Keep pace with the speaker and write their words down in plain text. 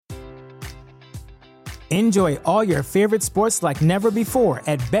Enjoy all your favorite sports like never before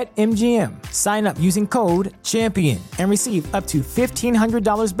at BetMGM. Sign up using code CHAMPION and receive up to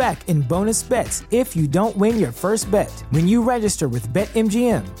 $1,500 back in bonus bets if you don't win your first bet. When you register with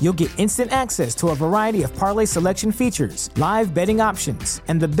BetMGM, you'll get instant access to a variety of parlay selection features, live betting options,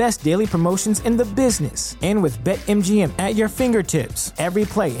 and the best daily promotions in the business. And with BetMGM at your fingertips, every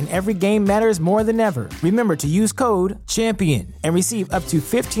play and every game matters more than ever. Remember to use code CHAMPION and receive up to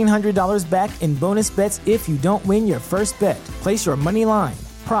 $1,500 back in bonus bets if you don't win your first bet. Place your money line,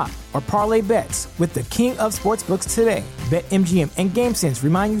 prop, or parlay bets with the king of sportsbooks today. BetMGM and GameSense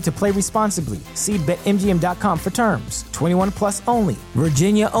remind you to play responsibly. See BetMGM.com for terms. 21 plus only.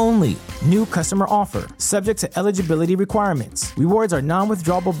 Virginia only. New customer offer. Subject to eligibility requirements. Rewards are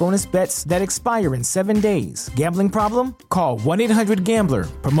non-withdrawable bonus bets that expire in 7 days. Gambling problem? Call 1-800-GAMBLER.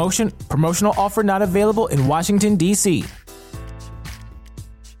 Promotional offer not available in Washington, D.C.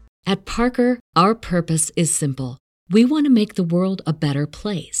 At Parker, our purpose is simple. We want to make the world a better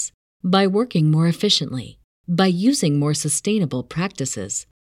place by working more efficiently, by using more sustainable practices,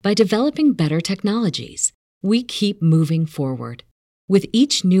 by developing better technologies. We keep moving forward. With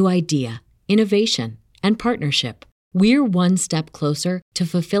each new idea, innovation, and partnership, we're one step closer to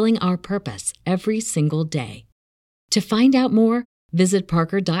fulfilling our purpose every single day. To find out more, visit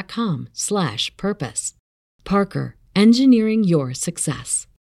parker.com/purpose. Parker, engineering your success.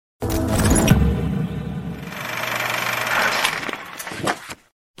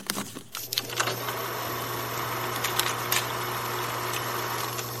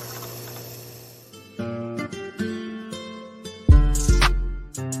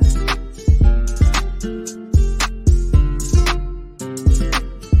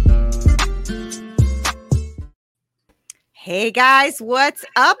 Hey guys, what's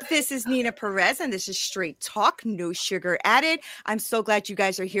up? This is Nina Perez and this is Straight Talk, no sugar added. I'm so glad you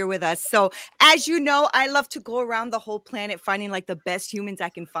guys are here with us. So as you know, I love to go around the whole planet finding like the best humans I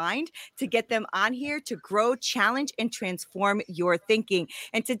can find to get them on here to grow, challenge, and transform your thinking.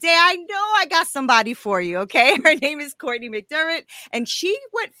 And today I know I got somebody for you, okay? Her name is Courtney McDermott, and she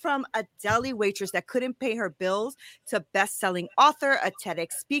went from a deli waitress that couldn't pay her bills to best-selling author, a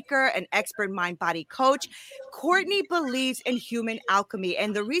TEDx speaker, an expert mind-body coach. Courtney believes in human alchemy.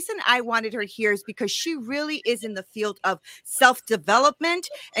 And the reason I wanted her here is because she really is in the field of self-development.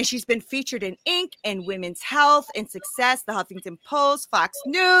 And she's been featured in Inc. and Women's Health and Success, the Huffington Post, Fox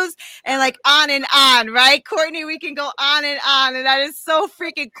News, and like on, right? Courtney, we can go on. And that is so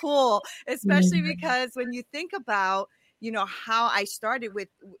freaking cool, especially because when you think about, you know, how I started with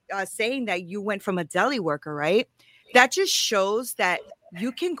saying that you went from a deli worker, right? That just shows that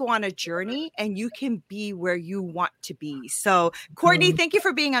you can go on a journey and you can be where you want to be. So, Courtney, thank you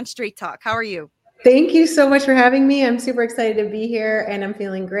for being on Straight Talk. How are you? Thank you so much for having me. I'm super excited to be here and I'm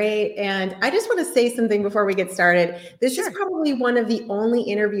feeling great. And I just want to say something before we get started. This is probably one of the only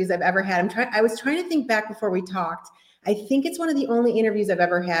interviews I've ever had. I was trying to think back before we talked. I think it's one of the only interviews I've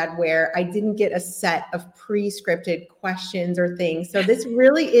ever had where I didn't get a set of pre-scripted questions or things. So this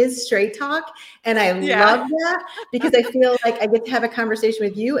really is Straight Talk. And I love that because I feel like I get to have a conversation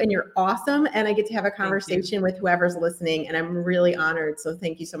with you and you're awesome. And I get to have a conversation with whoever's listening. And I'm really honored. So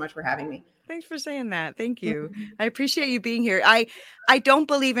thank you so much for having me. Thanks for saying that. Thank you. I appreciate you being here. I don't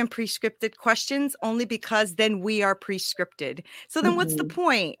believe in pre-scripted questions only because then we are pre-scripted. So then what's the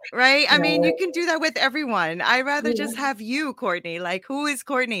point, right? I mean, you can do that with everyone. I'd rather just have you, Courtney. Like, who is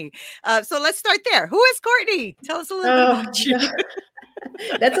Courtney? So let's start there. Who is Courtney? Tell us a little bit about you.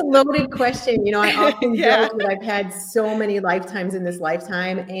 That's a loaded question. You know, I often joke that I've had so many lifetimes in this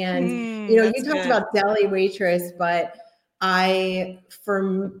lifetime. And, you know, you talked about deli waitress, but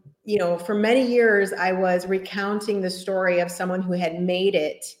for many years, I was recounting the story of someone who had made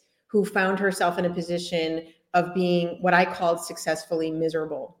it, who found herself in a position of being what I called successfully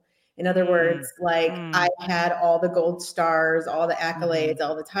miserable. In other words, like I had all the gold stars, all the accolades,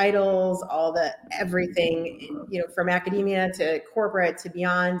 all the titles, all the everything, you know, from academia to corporate to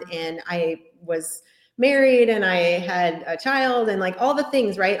beyond. And I was married and I had a child and like all the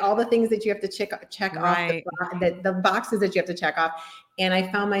things, right? All the things that you have to check off, the boxes that you have to check off. And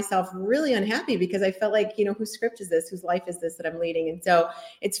I found myself really unhappy because I felt like, you know, whose script is this? Whose life is this that I'm leading? And so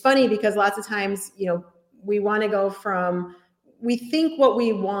it's funny because lots of times, you know, we want to go from, we think what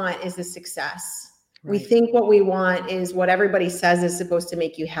we want is a success. Right. We think what we want is what everybody says is supposed to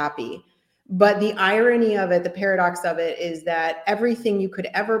make you happy. But the irony of it, the paradox of it is that everything you could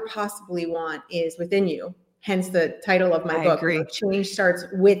ever possibly want is within you. Hence the title of my book. Agree. Change starts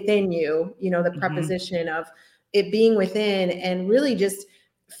within you, you know, the preposition of it being within and really just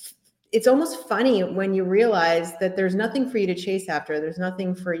it's almost funny when you realize that there's nothing for you to chase after. There's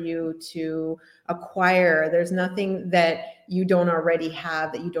nothing for you to acquire. There's nothing that you don't already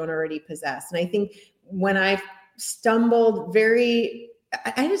have, that you don't already possess. And I think when I just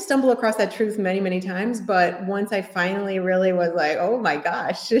stumbled across that truth many, many times. But once I finally really was like, oh my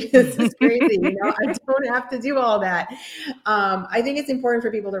gosh, this is crazy. I don't have to do all that. I think it's important for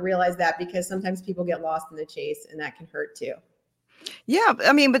people to realize that, because sometimes people get lost in the chase, and that can hurt too. Yeah,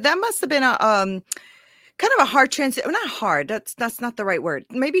 I mean, but that must have been a kind of a hard transition. Not hard. That's not the right word.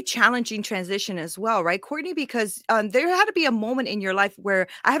 Maybe challenging transition as well, right, Courtney? Because there had to be a moment in your life where,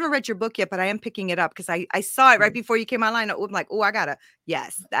 I haven't read your book yet, but I am picking it up because I saw it right before you came online. I'm like, oh,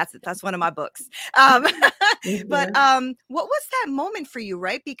 yes, that's one of my books. But what was that moment for you,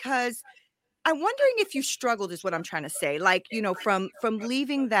 right? Because I'm wondering if you struggled, is what I'm trying to say. Like, from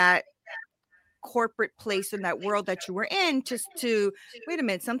leaving that corporate place in that world that you were in, just to, wait a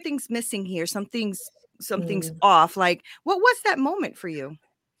minute, something's missing here, something's off. Like, what was that moment for you?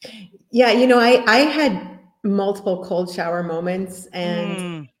 Yeah, I had multiple cold shower moments,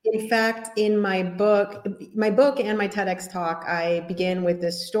 and in fact, in my book and my TEDx talk, I begin with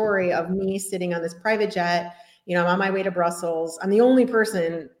this story of me sitting on this private jet. I'm on my way to Brussels. I'm the only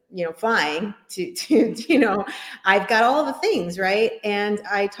person flying to I've got all the things, right? And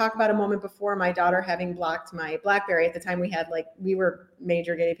I talk about a moment before, my daughter having blocked my BlackBerry. At the time we were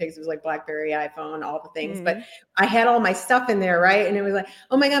major guinea pigs. It was like BlackBerry, iPhone, all the things, but I had all my stuff in there, right? And it was like,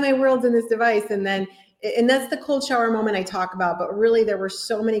 oh my God, my world's in this device. And that's the cold shower moment I talk about. But really, there were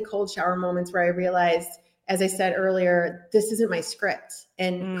so many cold shower moments where I realized, as I said earlier, this isn't my script.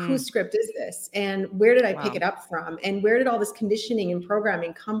 And whose script is this? And where did I pick it up from? And where did all this conditioning and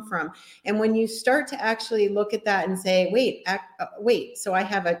programming come from? And when you start to actually look at that and say, wait, so I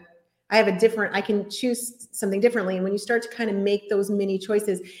have a different, I can choose something differently. And when you start to kind of make those mini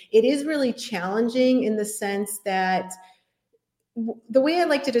choices, it is really challenging, in the sense that the way I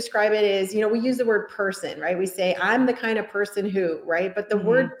like to describe it is, we use the word person, right? We say, I'm the kind of person who, right? But the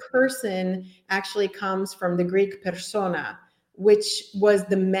word person actually comes from the Greek persona, which was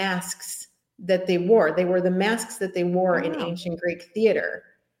the masks that they wore. They were the masks that they wore in ancient Greek theater,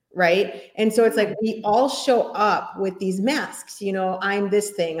 right? And so it's like, we all show up with these masks, I'm this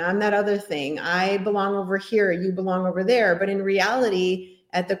thing, I'm that other thing, I belong over here, you belong over there. But in reality,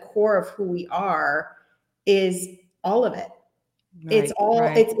 at the core of who we are is all of it. Right,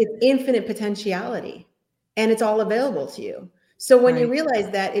 it's infinite potentiality, and it's all available to you. So when you realize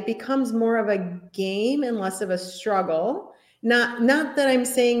that, it becomes more of a game and less of a struggle. Not that I'm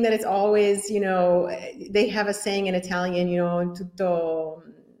saying that it's always, they have a saying in Italian, tutto,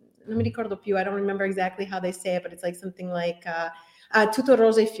 non mi ricordo più, I don't remember exactly how they say it, but it's like something like, tutto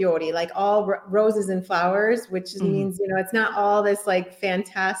rose e fiori, like all roses and flowers, which means, it's not all this like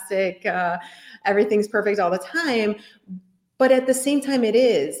fantastic, everything's perfect all the time. But at the same time, it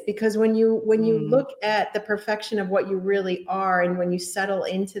is, because when you look at the perfection of what you really are, and when you settle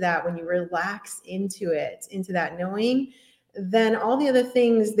into that, when you relax into it, into that knowing, then all the other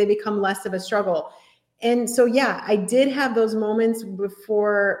things, they become less of a struggle. And so, yeah, I did have those moments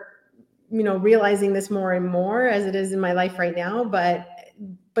before, realizing this more and more as it is in my life right now. But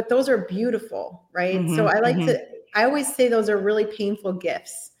those are beautiful, right? So I always say those are really painful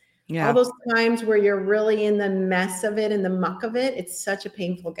gifts. Yeah. All those times where you're really in the mess of it and the muck of it, it's such a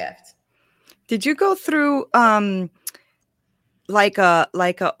painful gift. Did you go through like a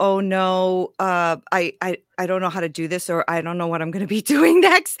oh no, I don't know how to do this, or I don't know what I'm going to be doing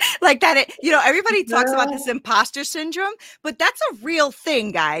next, like that? Everybody talks about this imposter syndrome, but that's a real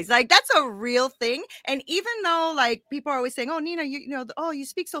thing, guys. Like, that's a real thing. And even though, like, people are always saying, oh, Nina, you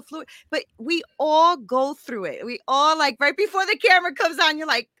speak so fluent, but we all go through it. We all, like, right before the camera comes on, you're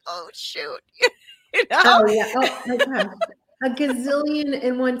like, oh shoot. Oh yeah. Oh my gosh. A gazillion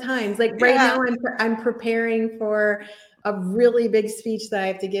and one times. Like right now I'm preparing for a really big speech that I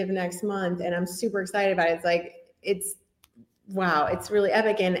have to give next month, and I'm super excited about it. Wow, it's really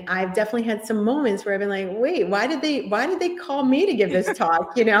epic. And I've definitely had some moments where I've been like, wait, why did they call me to give this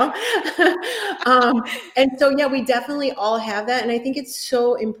talk? And so, yeah, we definitely all have that. And I think it's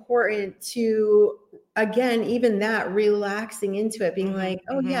so important to, again, even that, relaxing into it, being like,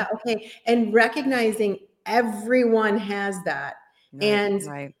 oh yeah, okay. And recognizing everyone has that. And,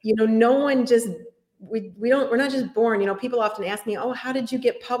 no one just, we're not just born, people often ask me, oh, how did you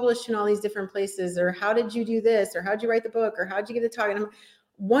get published in all these different places? Or how did you do this? Or how'd you write the book? Or how'd you get the talk? And I'm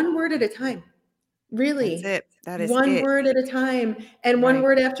one word at a time, really. That's it. That is one word at a time, and one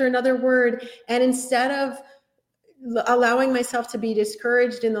word after another word. And instead of allowing myself to be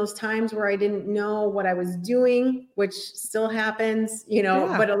discouraged in those times where I didn't know what I was doing, which still happens,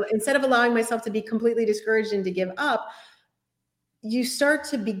 Yeah. but instead of allowing myself to be completely discouraged and to give up, you start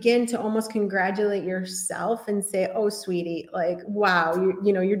to begin to almost congratulate yourself and say, oh, sweetie, like, wow,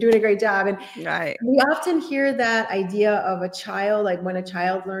 you're doing a great job. And Right. we often hear that idea of a child, like when a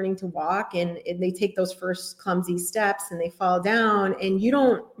child learning to walk and they take those first clumsy steps and they fall down, and you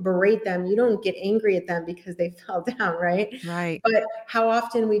don't berate them. You don't get angry at them because they fell down, right? Right. But how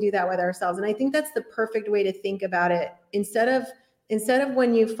often we do that with ourselves. And I think that's the perfect way to think about it. Instead of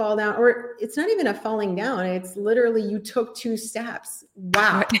when you fall down, or it's not even a falling down, it's literally you took 2 steps.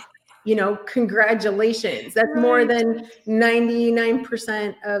 Wow. Congratulations. That's more than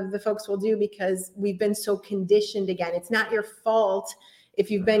 99% of the folks will do, because we've been so conditioned. Again, it's not your fault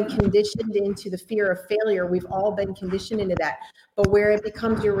if you've been conditioned into the fear of failure. We've all been conditioned into that. But where it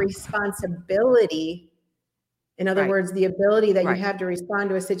becomes your responsibility, in other words, the ability that you have to respond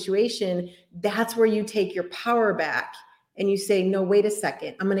to a situation, that's where you take your power back. And you say, no, wait a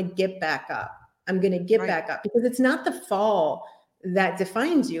second, I'm going to get back up. I'm going to get back up, because it's not the fall that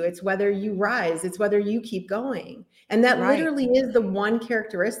defines you. It's whether you rise. It's whether you keep going. And that literally is the one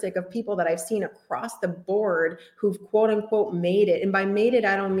characteristic of people that I've seen across the board who've quote unquote made it. And by made it,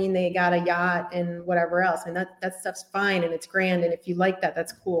 I don't mean they got a yacht and whatever else. And that stuff's fine and it's grand. And if you like that,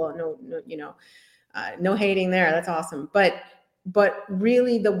 that's cool. No hating there. That's awesome. But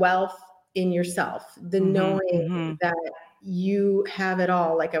really the wealth in yourself, the knowing that you have it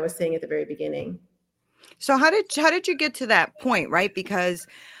all, like I was saying at the very beginning. So how did you get to that point, right? Because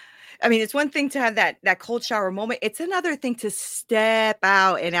I mean, it's one thing to have that cold shower moment. It's another thing to step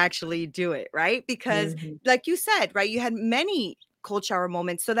out and actually do it, right? Because like you said, right, you had many cold shower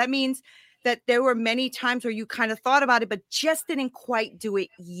moments. So that means that there were many times where you kind of thought about it, but just didn't quite do it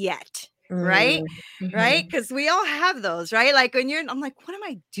yet. Right. Right. Because we all have those, right? Like when I'm like, what am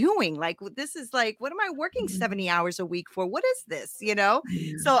I doing? Like, this is like, what am I working 70 hours a week for? What is this?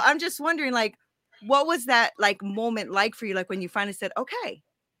 So I'm just wondering, like, what was that like moment like for you? Like when you finally said, okay,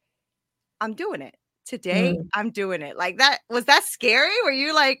 I'm doing it today. I'm doing it. Like that. Was that scary? Were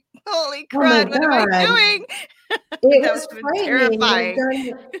you like, holy crud, what am I doing? It was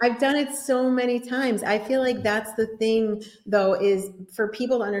frightening. I've done it so many times. I feel like that's the thing, though, is for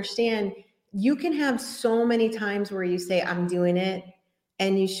people to understand, you can have so many times where you say, I'm doing it,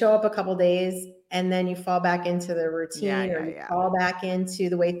 and you show up a couple days and then you fall back into the routine or you fall back into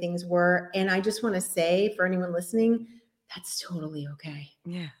the way things were. And I just want to say, for anyone listening, that's totally okay.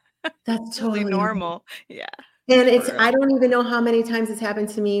 Yeah. That's totally normal. Okay. Yeah. And I don't even know how many times it's happened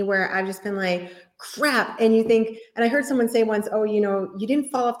to me where I've just been like, crap. And you think, and I heard someone say once, oh, you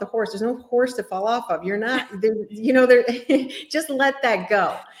didn't fall off the horse. There's no horse to fall off of. You're not, there, just let that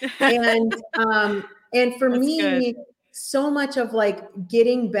go. And for me, so much of like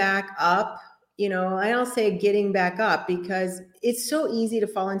getting back up, I don't say getting back up because it's so easy to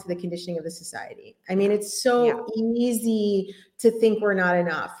fall into the conditioning of the society. I mean, it's so easy to think we're not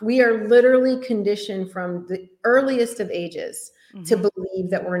enough. We are literally conditioned from the earliest of ages to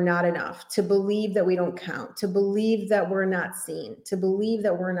believe that we're not enough, to believe that we don't count, to believe that we're not seen, to believe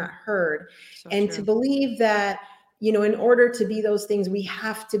that we're not heard, to believe that, in order to be those things, we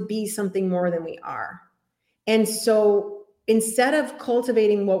have to be something more than we are. And so instead of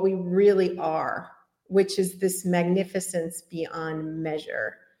cultivating what we really are, which is this magnificence beyond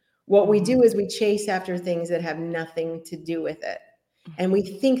measure, what we do is we chase after things that have nothing to do with it. And we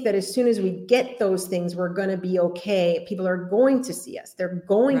think that as soon as we get those things, we're going to be okay. People are going to see us. They're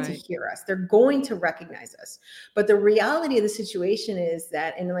going to hear us. They're going to recognize us. But the reality of the situation is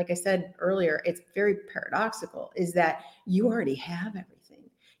that, and like I said earlier, it's very paradoxical, is that you already have everything.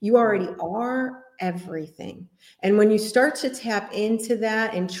 You already are everything. And when you start to tap into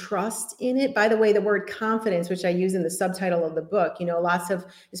that and trust in it, by the way, the word confidence, which I use in the subtitle of the book, lots of,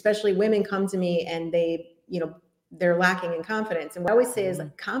 especially women come to me and they're lacking in confidence. And what I always say is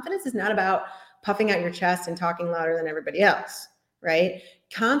like, confidence is not about puffing out your chest and talking louder than everybody else, right?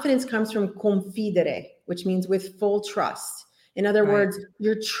 Confidence comes from confidere, which means with full trust. In other words,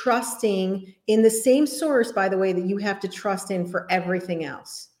 you're trusting in the same source, by the way, that you have to trust in for everything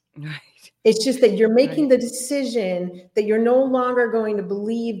else. Right. It's just that you're making the decision that you're no longer going to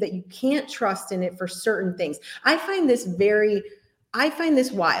believe that you can't trust in it for certain things. I find this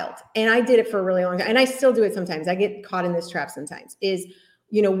wild, and I did it for a really long time, and I still do it sometimes. I get caught in this trap sometimes, is,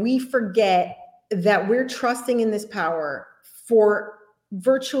 we forget that we're trusting in this power for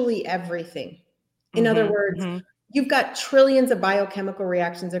virtually everything. In other words, you've got trillions of biochemical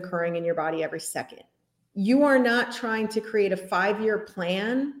reactions occurring in your body every second. You are not trying to create a 5-year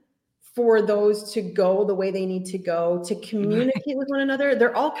plan for those to go the way they need to go, to communicate with one another.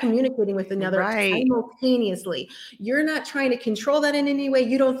 They're all communicating with another simultaneously. You're not trying to control that in any way.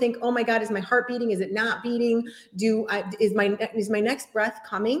 You don't think, oh my God, is my heart beating? Is it not beating? Is my next breath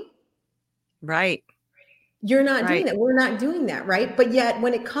coming? Right. You're not doing that. We're not doing that. Right. But yet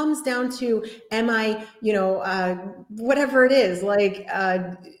when it comes down to, am I, whatever it is, like,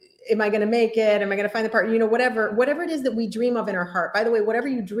 am I going to make it? Am I going to find the partner? Whatever it is that we dream of in our heart. By the way, whatever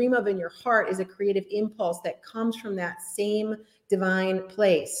you dream of in your heart is a creative impulse that comes from that same divine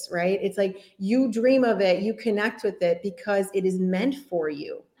place, right? It's like you dream of it, you connect with it because it is meant for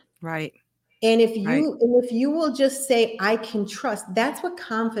you. Right. And if you will just say, I can trust, that's what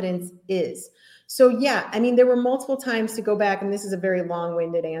confidence is. So yeah, I mean, there were multiple times to go back, and this is a very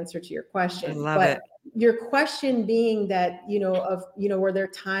long-winded answer to your question. I love it. Your question being that, were there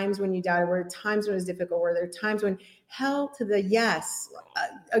times when you doubted? Were there times when it was difficult? Were there times when hell to the yes,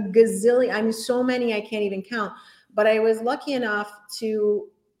 a gazillion, I mean, so many I can't even count. But I was lucky enough to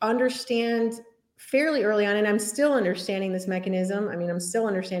understand fairly early on, and I'm still understanding this mechanism. I mean, I'm still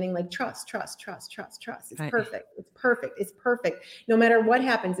understanding like trust. It's perfect. No matter what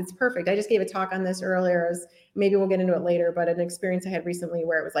happens, it's perfect. I just gave a talk on this earlier. Maybe we'll get into it later, but an experience I had recently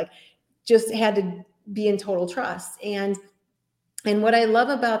where it was like, just had to be in total trust. And what I love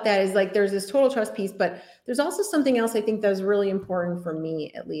about that is like, there's this total trust piece, but there's also something else I think that was really important for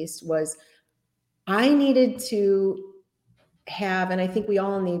me, at least, was I needed to have, and I think we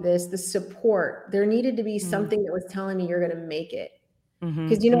all need this, the support. There needed to be something that was telling me you're going to make it.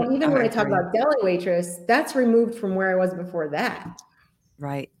 Because, even when I talk about deli waitress, that's removed from where I was before that.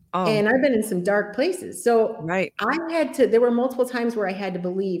 Right. Oh. And I've been in some dark places. So there were multiple times where I had to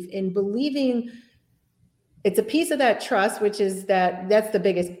believe, and believing it's a piece of that trust, which is that's the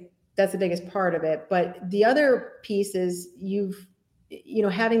biggest part of it. But the other piece is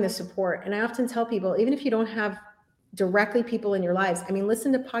having the support. And I often tell people, even if you don't have directly people in your lives, I mean,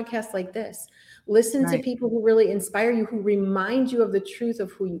 listen to podcasts like this, listen to people who really inspire you, who remind you of the truth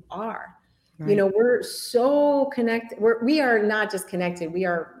of who you are. Right. We're so connected. We are not just connected. We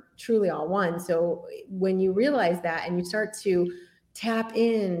are truly all one. So when you realize that and you start to tap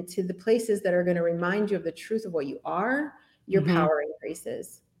into the places that are going to remind you of the truth of what you are, your power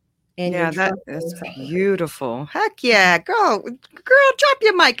increases. And that's beautiful. Heck yeah. Girl, drop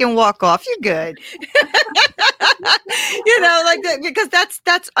your mic and walk off. You're good. Like that, because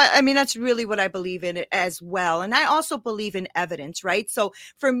that's really what I believe in it as well. And I also believe in evidence, right? So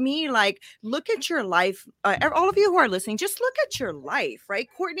for me, like, look at your life. All of you who are listening, just look at your life, right?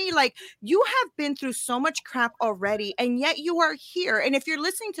 Courtney, like, you have been through so much crap already, and yet you are here. And if you're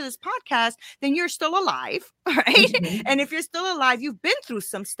listening to this podcast, then you're still alive, right? Mm-hmm. And if you're still alive, you've been through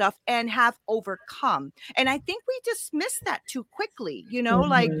some stuff and have overcome. And I think we dismiss that too quickly,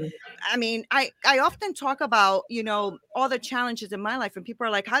 like, I mean, I often talk about, all the challenges in my life, and people are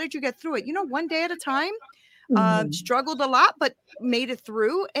like, how did you get through it? One day at a time. Struggled a lot, but made it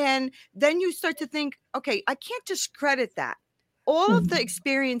through. And then you start to think, okay, I can't discredit that. All of the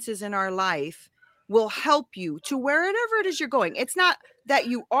experiences in our life will help you to wherever it is you're going. It's not that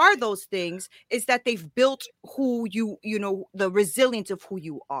you are those things, it's that they've built who the resilience of who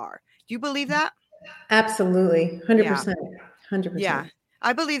you are. Do you believe that? Absolutely. 100%. 100%. Yeah.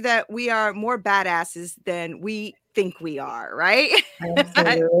 I believe that we are more badasses than we think we are, right?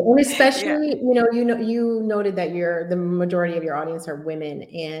 Absolutely. And especially, you noted that the majority of your audience are women,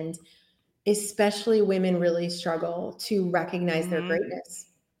 and especially women really struggle to recognize their greatness.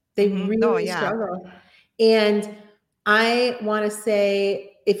 They really struggle. And I want to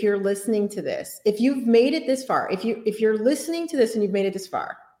say, if you're listening to this, if you've made it this far, if you're listening to this and you've made it this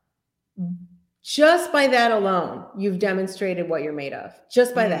far, just by that alone, you've demonstrated what you're made of,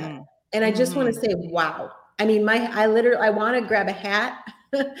 just by that. And I just want to say, wow. I mean, I want to grab a hat.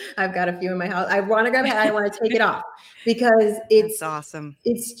 I've got a few in my house. I want to grab a hat. I want to take it off because it's awesome.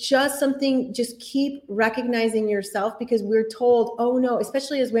 It's just something, just keep recognizing yourself, because we're told, oh no,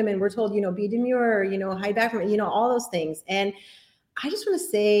 especially as women, we're told, be demure, hide back from it, all those things. And I just want to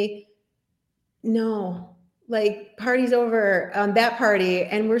say, no, like, party's over on that party,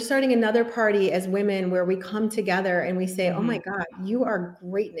 and we're starting another party as women where we come together and we say, oh my God, you are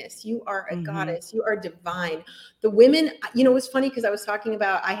greatness. You are a goddess. You are divine. The women, it was funny because I was talking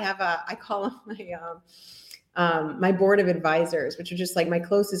about, I call them my board of advisors, which are just like my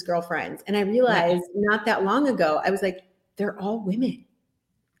closest girlfriends. And I realized not that long ago, I was like, they're all women.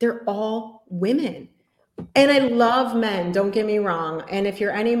 They're all women. And I love men, don't get me wrong. And if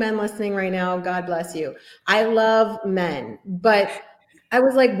you're any men listening right now, God bless you. I love men, but I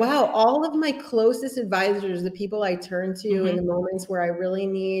was like, wow, all of my closest advisors, the people I turn to in the moments where I really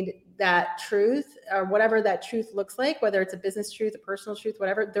need that truth or whatever that truth looks like, whether it's a business truth, a personal truth,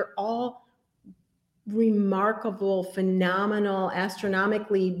 whatever, they're all remarkable, phenomenal,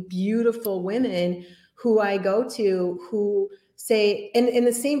 astronomically beautiful women who I go to who say, and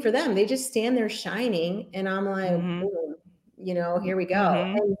the same for them, they just stand there shining. And I'm like, boom, you know, here we go.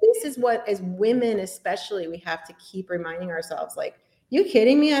 And this is what, as women especially, we have to keep reminding ourselves, like, you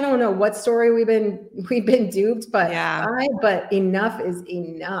kidding me? I don't know what story we've been duped, but but enough is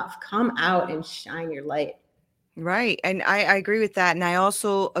enough. Come out and shine your light. Right. And I agree with that. And I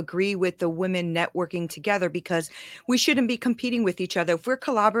also agree with the women networking together, because we shouldn't be competing with each other. If we're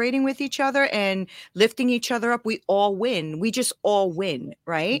collaborating with each other and lifting each other up, we all win. We just all win.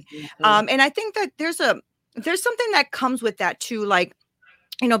 Right. And I think that there's something that comes with that too. Like,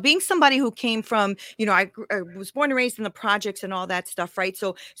 you know, being somebody who came from, you know, I was born and raised in the projects and all that stuff, right?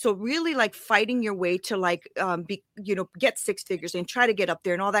 So really, like, fighting your way to, like, get six figures and try to get up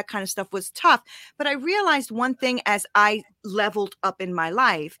there and all that kind of stuff was tough. But I realized one thing as I leveled up in my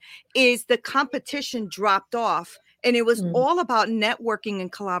life is the competition dropped off, and it was all about networking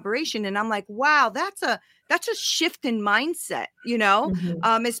and collaboration. And I'm like, wow, that's a shift in mindset, you know,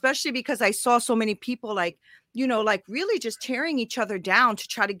 especially because I saw so many people, like, you know, like, really just tearing each other down to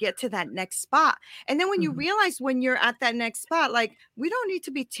try to get to that next spot. And then when you realize when you're at that next spot, like, we don't need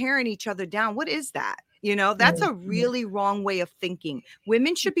to be tearing each other down. What is that? You know, that's a really wrong way of thinking.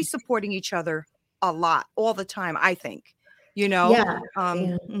 Women should be supporting each other a lot, all the time, I think. You know?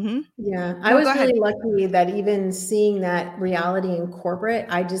 I was really lucky that even seeing that reality in corporate,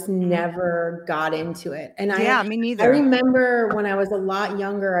 I just never got into it. And me neither. I remember when I was a lot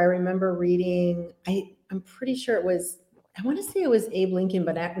younger, I remember reading, I'm pretty sure I want to say it was Abe Lincoln,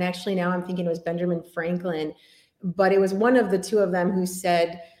 but actually now I'm thinking it was Benjamin Franklin. But it was one of the two of them who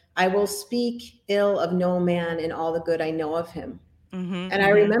said, I will speak ill of no man in all the good I know of him. And I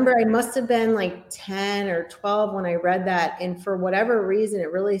remember I must have been like 10 or 12 when I read that. And for whatever reason,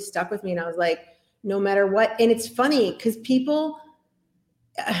 it really stuck with me. And I was like, no matter what. And it's funny because people,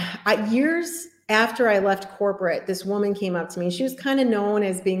 years after I left corporate, this woman came up to me. She was kind of known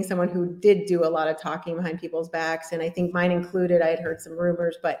as being someone who did do a lot of talking behind people's backs. And I think mine included. I had heard some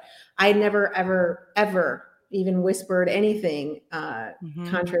rumors, but I never, ever even whispered anything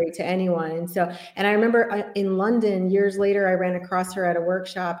contrary to anyone. And I remember in London years later, I ran across her at a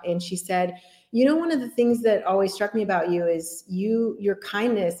workshop, and she said, you know, one of the things that always struck me about you is your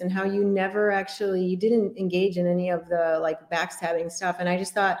kindness and how you you didn't engage in any of the, like, backstabbing stuff. And I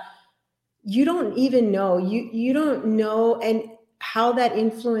just thought, you don't even know, you don't know, and how that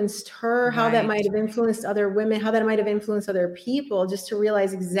influenced her, how that might have influenced other women, how that might have influenced other people, just to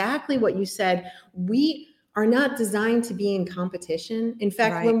realize exactly what you said. We are not designed to be in competition. In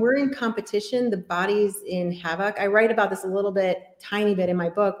fact, when we're in competition, the body's in havoc. I write about this tiny bit in my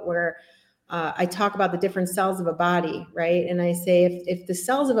book, where I talk about the different cells of a body, right? And I say, if the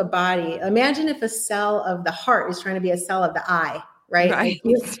cells of a body, imagine if a cell of the heart is trying to be a cell of the eye, right? Like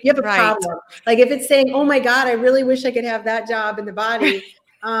you have a problem. Like, if it's saying, oh my God, I really wish I could have that job in the body.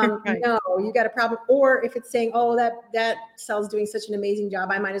 No, you got a problem. Or if it's saying, oh, that cell's doing such an amazing job,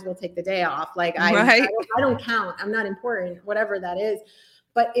 I might as well take the day off. Like, I don't count. I'm not important, whatever that is.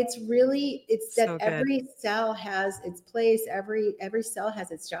 But it's that every cell has its place. Every cell has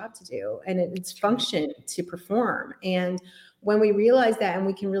its job to do and its function to perform. And when we realize that, and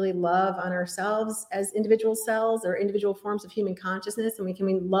we can really love on ourselves as individual cells or individual forms of human consciousness, and we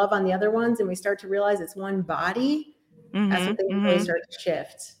can love on the other ones, and we start to realize it's one body, that's when things really start to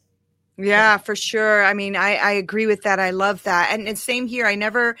shift. Yeah, for sure. I mean, I agree with that. I love that. And same here. I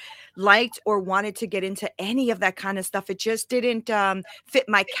never liked or wanted to get into any of that kind of stuff. It just didn't fit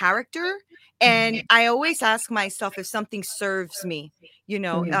my character. And I always ask myself if something serves me, you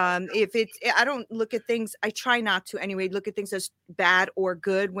know, I don't look at things, I try not to anyway, look at things as bad or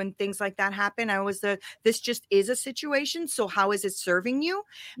good when things like that happen. I always, this just is a situation. So how is it serving you?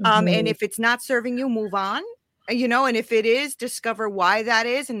 And if it's not serving you, move on. You know, and if it is, discover why that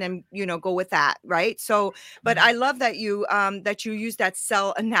is, and then, you know, go with that. Right. So, but I love that you use that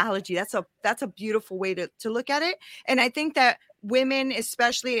cell analogy. That's a beautiful way to look at it. And I think that women,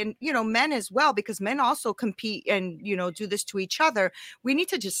 especially, and, you know, men as well, because men also compete and, you know, do this to each other. We need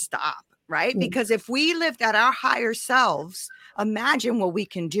to just stop. Right. Because if we lived at our higher selves, imagine what we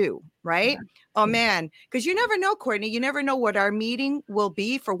can do. Right. Oh, man. Because you never know, Courtney, you never know what our meeting will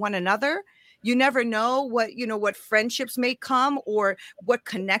be for one another. You never know what friendships may come or what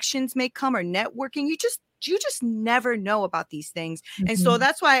connections may come or networking. You just never know about these things. And so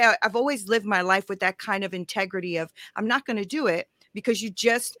that's why I've always lived my life with that kind of integrity of, I'm not going to do it, because you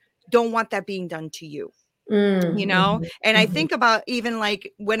just don't want that being done to you. Mm, And I think about even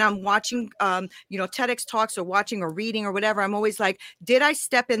like when I'm watching, TEDx talks or watching or reading or whatever, I'm always like, did I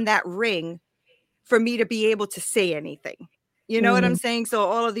step in that ring for me to be able to say anything? You know what I'm saying? So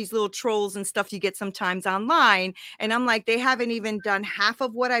all of these little trolls and stuff you get sometimes online, and I'm like, they haven't even done half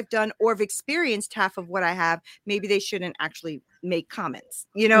of what I've done or have experienced half of what I have. Maybe they shouldn't actually make comments.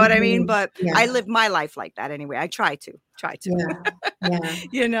 You know what I mean? But I live my life like that anyway. I try to.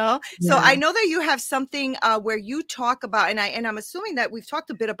 So I know that you have something where you talk about, and I'm assuming that we've talked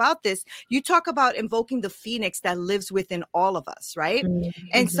a bit about this. You talk about invoking the phoenix that lives within all of us, right?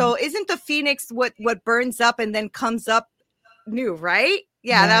 And so isn't the phoenix what burns up and then comes up new, right?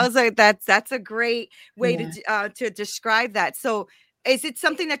 That was that's a great way to describe that. So is it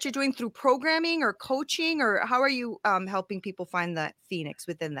something that you're doing through programming or coaching, or how are you helping people find that phoenix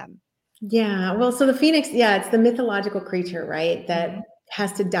within them? Well, so the phoenix, it's the mythological creature, right? That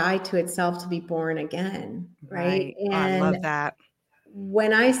has to die to itself to be born again, right? And I love that.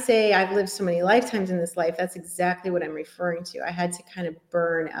 When I say I've lived so many lifetimes in this life, that's exactly what I'm referring to. I had to kind of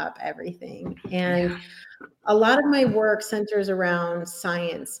burn up everything. And a lot of my work centers around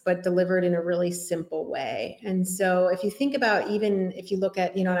science, but delivered in a really simple way. And so if you think about, even if you look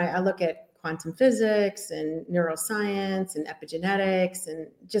at, I look at quantum physics and neuroscience and epigenetics and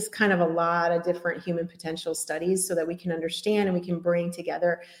just kind of a lot of different human potential studies so that we can understand and we can bring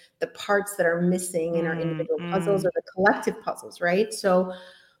together the parts that are missing in our individual puzzles or the collective puzzles, right? So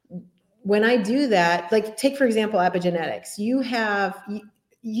when I do that, like take, for example, epigenetics, you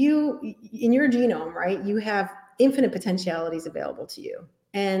in your genome, right? You have infinite potentialities available to you.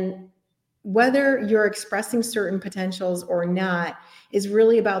 And whether you're expressing certain potentials or not is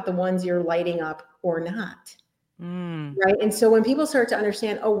really about the ones you're lighting up or not. Right. And so when people start to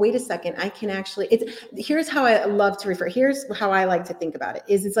understand, oh, wait a second, I can actually, here's how I love to refer. Here's how I like to think about it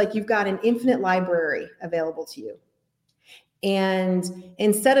is it's like you've got an infinite library available to you. And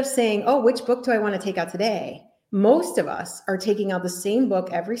instead of saying, oh, which book do I want to take out today? Most of us are taking out the same book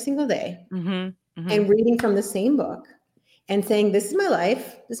every single day and reading from the same book and saying, this is my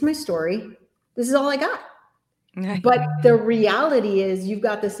life. This is my story. This is all I got. But the reality is you've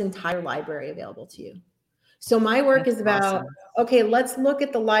got this entire library available to you. So my work is about, okay, let's look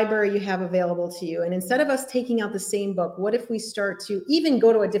at the library you have available to you. And instead of us taking out the same book, what if we start to even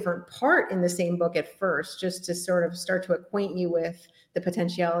go to a different part in the same book at first, just to sort of start to acquaint you with the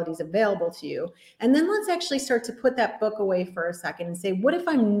potentialities available to you. And then let's actually start to put that book away for a second and say, what if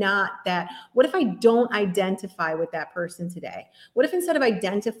I'm not that? What if I don't identify with that person today? What if instead of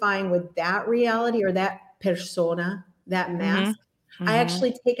identifying with that reality or that persona, that mask, I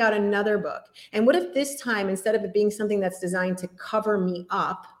actually take out another book? And what if this time, instead of it being something that's designed to cover me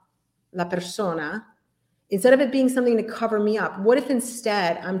up, la persona, instead of it being something to cover me up, what if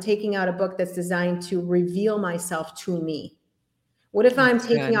instead I'm taking out a book that's designed to reveal myself to me? What if I'm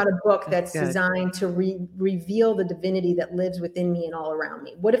taking out a book that's designed to reveal the divinity that lives within me and all around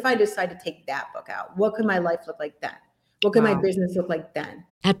me? What if I decide to take that book out? What could my life look like then? What could my business look like then?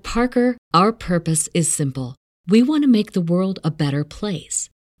 At Parker, our purpose is simple. We want to make the world a better place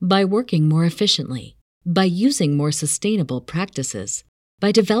by working more efficiently, by using more sustainable practices,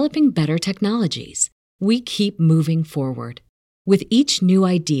 by developing better technologies. We keep moving forward. With each new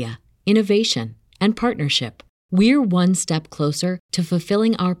idea, innovation, and partnership, we're one step closer to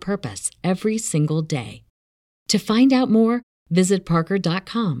fulfilling our purpose every single day. To find out more, visit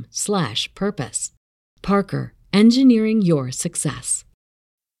parker.com/purpose. Parker, engineering your success.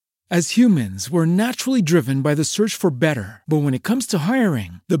 As humans, we're naturally driven by the search for better. But when it comes to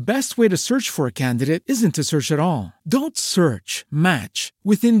hiring, the best way to search for a candidate isn't to search at all. Don't search, match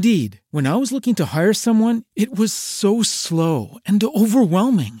with Indeed. When I was looking to hire someone, it was so slow and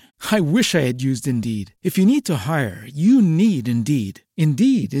overwhelming. I wish I had used Indeed. If you need to hire, you need Indeed.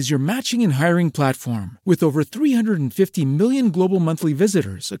 Indeed is your matching and hiring platform with over 350 million global monthly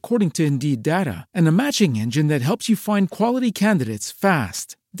visitors, according to Indeed data, and a matching engine that helps you find quality candidates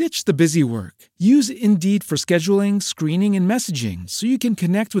fast. Ditch the busy work. Use Indeed for scheduling, screening, and messaging so you can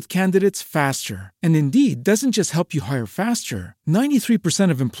connect with candidates faster. And Indeed doesn't just help you hire faster. 93%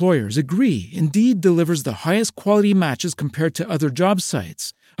 of employers agree Indeed delivers the highest quality matches compared to other job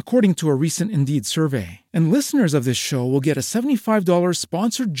sites, according to a recent Indeed survey. And listeners of this show will get a $75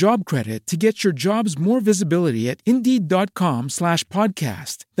 sponsored job credit to get your jobs more visibility at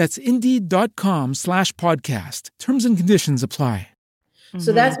Indeed.com/podcast. That's Indeed.com/podcast. Terms and conditions apply.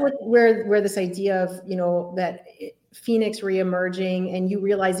 So that's where this idea of, that Phoenix reemerging and you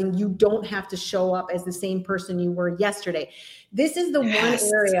realizing you don't have to show up as the same person you were yesterday. This is the one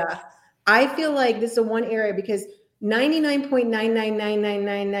area, I feel like this is the one area, because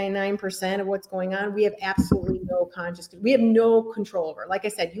 99.9999999% of what's going on, we have absolutely we have no control over. Like I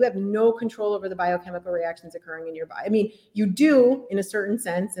said, you have no control over the biochemical reactions occurring in your body. I mean, you do in a certain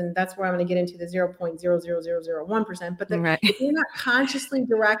sense, and that's where I'm going to get into the 0.00001%. But if you're not consciously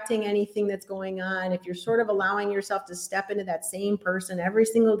directing anything that's going on, if you're sort of allowing yourself to step into that same person every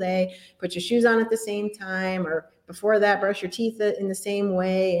single day, put your shoes on at the same time, or before that, brush your teeth in the same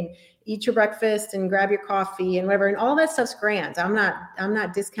way, and eat your breakfast and grab your coffee and whatever. And all that stuff's grand. I'm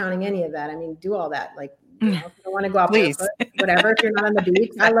not discounting any of that. I mean, do all that. Like, if you don't want to go out barefoot, whatever. If you're not on the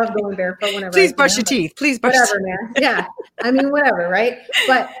beach, I love going barefoot whenever. Please brush your teeth. Please brush. Whatever, man. Yeah. I mean, whatever. Right.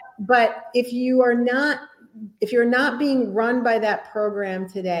 But if you're not being run by that program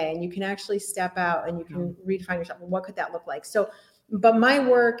today, and you can actually step out and you can redefine yourself, what could that look like? So, but my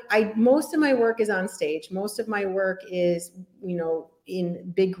work, most of my work is on stage. Most of my work is,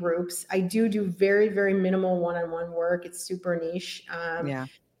 in big groups. I do very, very minimal one-on-one work. It's super niche.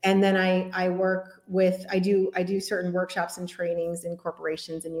 And then I do certain workshops and trainings in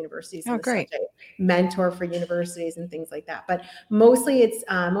corporations and universities. Oh, great. Mentor for universities and things like that. But mostly it's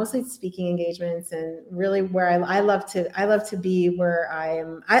speaking engagements, and really where I love to be where I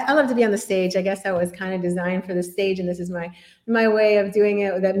am. I love to be on the stage. I guess I was kind of designed for the stage, and this is my way of doing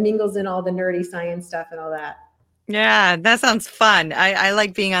it that mingles in all the nerdy science stuff and all that. Yeah, that sounds fun. I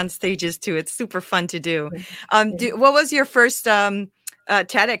like being on stages too. It's super fun to do. What was your first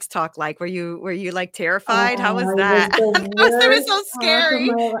TEDx talk like? Were you like terrified? How was that? It was so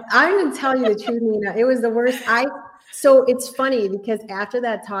scary. I'm going to tell you the truth, Nina. It was the worst. So it's funny because after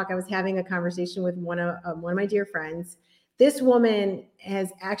that talk, I was having a conversation with one of my dear friends. This woman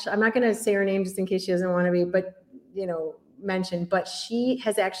has actually, I'm not going to say her name just in case she doesn't want to be, but mentioned, but she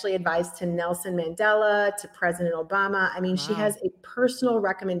has actually advised to Nelson Mandela, to President Obama. I mean, She has a personal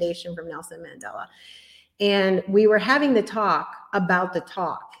recommendation from Nelson Mandela. And we were having the talk about the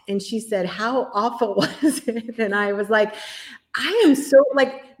talk, and she said, how awful was it? And I was like, I am so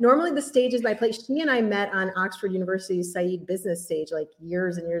normally the stage is my place. She and I met on Oxford University's Said Business stage like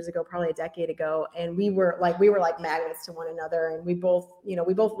years and years ago, probably a decade ago. And we were like magnets to one another, and we both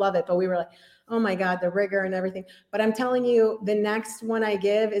love it, but we were like, oh my God, the rigor and everything. But I'm telling you, the next one I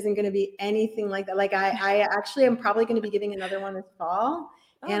give isn't going to be anything like that. Like I actually am probably going to be giving another one this fall.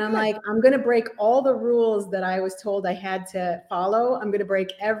 And I'm like, I'm going to break all the rules that I was told I had to follow. I'm going to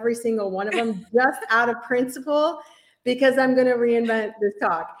break every single one of them just out of principle, because I'm going to reinvent this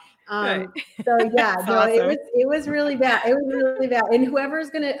talk. So yeah, awesome. It was really bad. It was really bad. And whoever's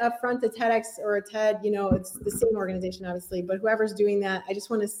going to front the TEDx or a TED, it's the same organization, obviously, but whoever's doing that, I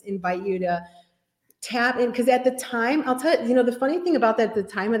just want to invite you to tap in, because at the time, I'll tell you, the funny thing about that, at the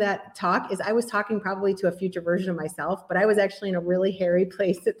time of that talk, is I was talking probably to a future version of myself, but I was actually in a really hairy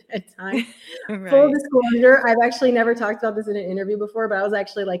place at that time. Right. Full disclosure, I've actually never talked about this in an interview before, but I was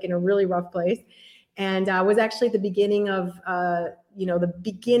actually like in a really rough place. And I was actually at the beginning of a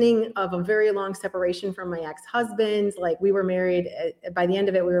very long separation from my ex-husband. Like, we were married, by the end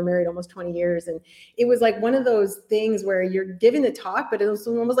of it, we were married almost 20 years. And it was like one of those things where you're giving the talk, but it was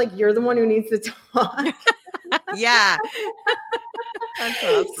almost like you're the one who needs to talk. Yeah. That's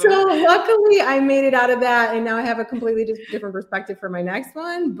awesome. So luckily I made it out of that, and now I have a completely different perspective for my next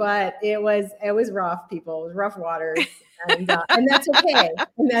one, but it was rough, people. It was rough waters. And that's okay.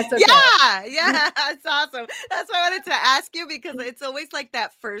 And that's okay. Yeah, that's awesome. That's why I wanted to ask you, because it's always like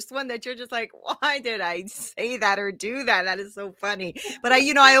that first one that you're just like, why did I say that or do that? That is so funny. But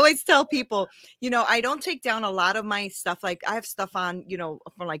I always tell people, I don't take down a lot of my stuff. Like, I have stuff on,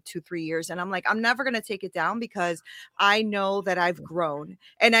 for like 2-3 years, and I'm like, I'm never going to take it down, because I know that I've grown.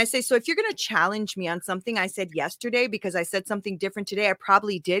 And I say, so if you're going to challenge me on something I said yesterday, because I said something different today, I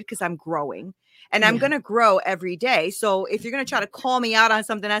probably did, because I'm growing. And I'm going to grow every day. So if you're going to try to call me out on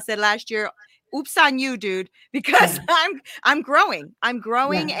something I said last year, oops on you, dude, because I'm growing. I'm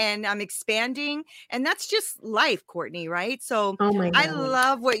growing and I'm expanding. And that's just life, Courtney, right? So I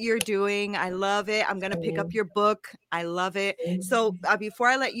love what you're doing. I love it. I'm going to pick up your book. I love it. So before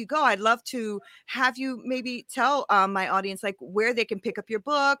I let you go, I'd love to have you maybe tell my audience like where they can pick up your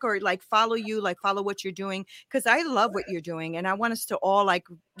book, or like follow you, like follow what you're doing, because I love what you're doing. And I want us to all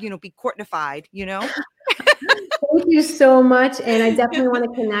be Courtnified, Thank you so much. And I definitely want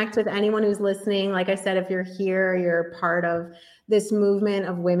to connect with anyone who's listening. Like I said, if you're here, you're part of this movement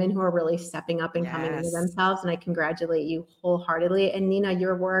of women who are really stepping up and coming into themselves. And I congratulate you wholeheartedly. And Nina,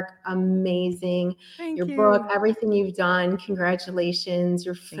 your work, amazing. Thank your you. book, everything you've done, congratulations.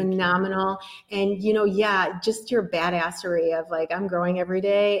 You're phenomenal. And, just your badassery of like, I'm growing every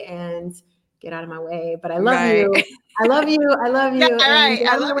day, and get out of my way. But I love Right. you. I love you. I love you. Yeah, right. And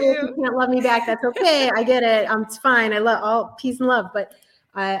I love if you. you can't love me back, that's okay. I get it. It's fine. I love all peace and love. But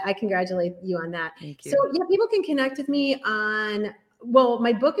I congratulate you on that. Thank you. So yeah, people can connect with me on. Well,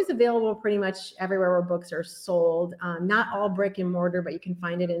 my book is available pretty much everywhere where books are sold. Not all brick and mortar, but you can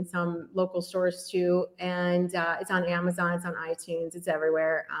find it in some local stores too. And it's on Amazon, it's on iTunes, it's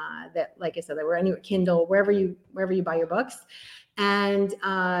everywhere. That, like I said, that we're anywhere, Kindle, wherever you buy your books. And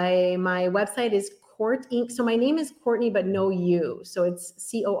my website is Court Inc. So my name is Courtney, but no U. So it's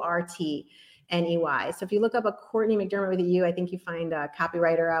CORTNEY. So if you look up a Courtney McDermott with a U, I think you find a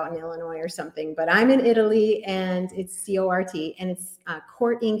copywriter out in Illinois or something. But I'm in Italy, and it's CORT, and it's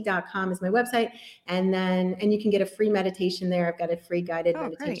courtinc.com is my website. And you can get a free meditation there. I've got a free guided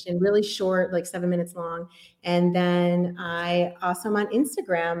meditation, really short, like 7 minutes long. And then I also am on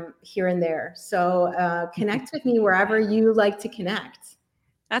Instagram here and there. So connect with me wherever you like to connect.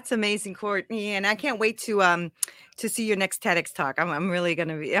 That's amazing, Courtney, and I can't wait to see your next TEDx talk. I'm really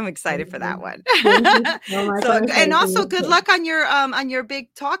I'm excited for that one. And also good luck on your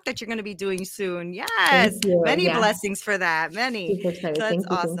big talk that you're going to be doing soon. Yes, many blessings for that. Many. So that's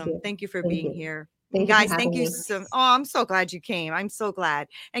awesome. Thank you for being here. And guys, thank you so. Oh, I'm so glad you came. I'm so glad.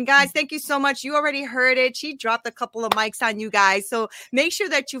 And guys, thank you so much. You already heard it. She dropped a couple of mics on you guys. So make sure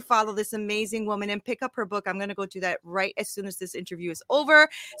that you follow this amazing woman and pick up her book. I'm going to go do that right as soon as this interview is over.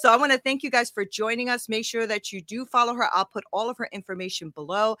 So I want to thank you guys for joining us. Make sure that you do follow her. I'll put all of her information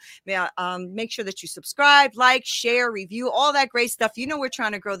below. Make sure that you subscribe, like, share, review, all that great stuff. You know, we're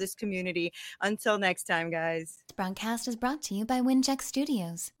trying to grow this community. Until next time, guys. This broadcast is brought to you by Winject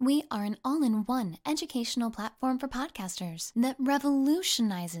Studios. We are an all-in-one educational platform for podcasters that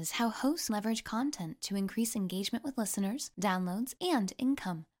revolutionizes how hosts leverage content to increase engagement with listeners, downloads, and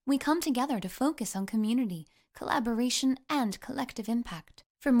income. We come together to focus on community, collaboration, and collective impact.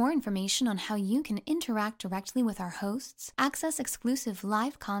 For more information on how you can interact directly with our hosts, access exclusive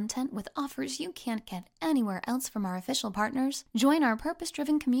live content with offers you can't get anywhere else from our official partners, join our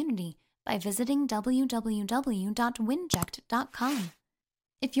purpose-driven community by visiting www.winject.com.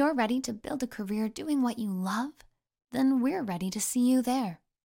 If you're ready to build a career doing what you love, then we're ready to see you there.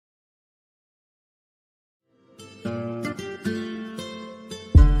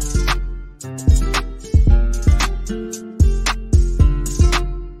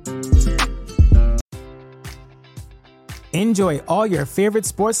 Enjoy all your favorite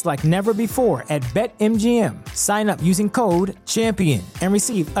sports like never before at BetMGM. Sign up using code CHAMPION and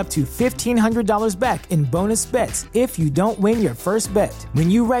receive up to $1,500 back in bonus bets if you don't win your first bet. When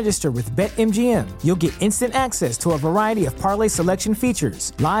you register with BetMGM, you'll get instant access to a variety of parlay selection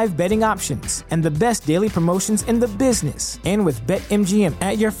features, live betting options, and the best daily promotions in the business. And with BetMGM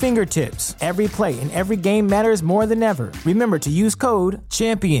at your fingertips, every play and every game matters more than ever. Remember to use code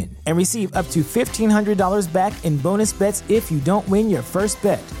CHAMPION and receive up to $1,500 back in bonus bets if you don't win your first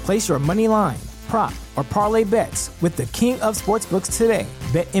bet. Place your money line, prop, or parlay bets with the king of sportsbooks today.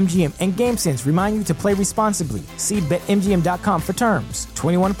 BetMGM and GameSense remind you to play responsibly. See BetMGM.com for terms.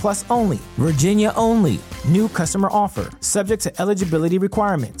 21 plus only. Virginia only. New customer offer. Subject to eligibility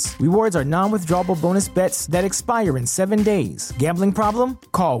requirements. Rewards are non-withdrawable bonus bets that expire in 7 days. Gambling problem?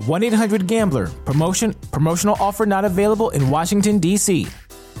 Call 1-800-GAMBLER. Promotional offer not available in Washington, D.C.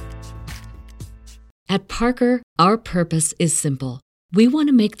 At Parker, our purpose is simple. We want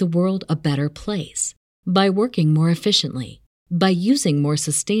to make the world a better place by working more efficiently, by using more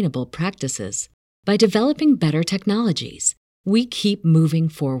sustainable practices, by developing better technologies. We keep moving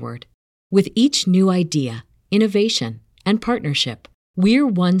forward. With each new idea, innovation, and partnership, we're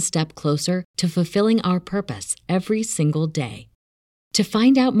one step closer to fulfilling our purpose every single day. To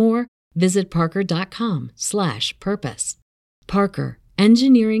find out more, visit parker.com/purpose. Parker,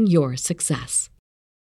 engineering your success.